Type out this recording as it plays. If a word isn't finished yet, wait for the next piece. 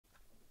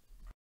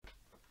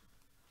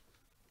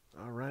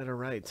All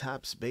right.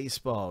 Topps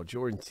Baseball.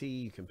 Jordan T.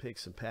 You can pick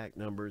some pack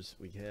numbers.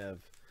 We have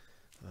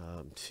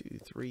 2,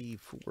 3,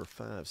 4,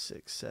 5,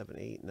 6, 7,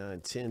 8,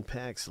 9, 10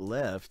 packs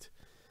left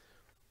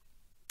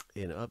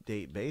in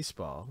Update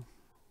Baseball.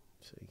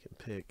 So you can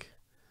pick,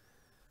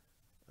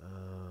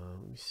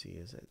 let me see,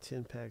 is that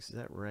 10 packs? Is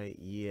that right?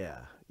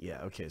 Yeah.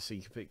 Okay, so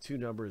you can pick two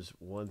numbers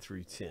 1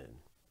 through 10.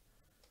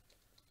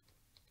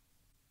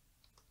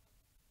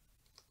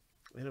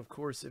 And of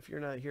course, if you're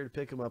not here to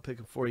pick them, I'll pick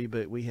them for you,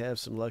 but we have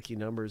some lucky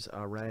numbers.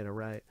 All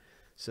right.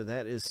 So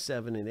that is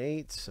 7 and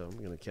 8. So I'm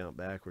going to count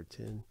backward.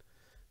 10,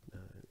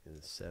 9,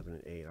 and 7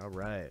 and 8. All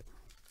right.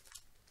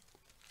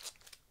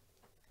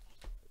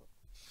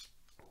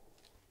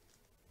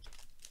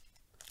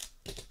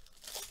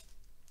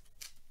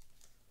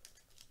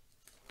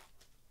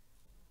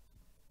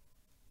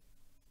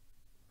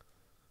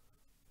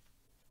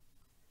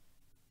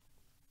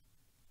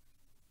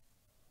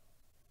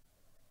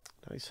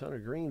 Nice Hunter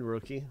Green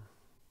rookie.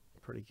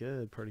 Pretty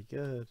good.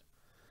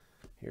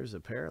 Here's a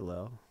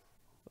parallel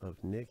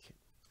of Nick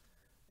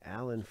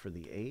Allen for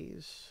the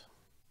A's.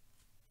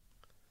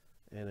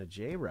 And a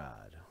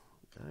J-Rod.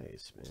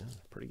 Nice, man.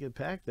 Pretty good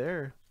pack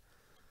there.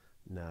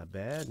 Not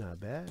bad.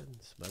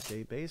 It's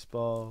Update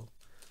Baseball.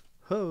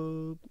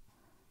 Hope.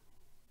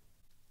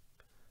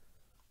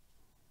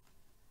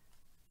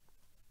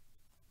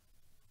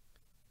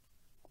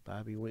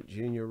 Bobby Witt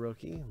Jr.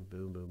 rookie.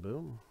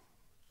 Boom.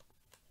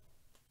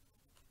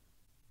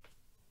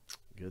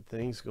 Good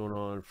things going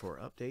on for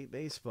Update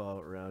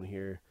Baseball around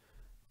here.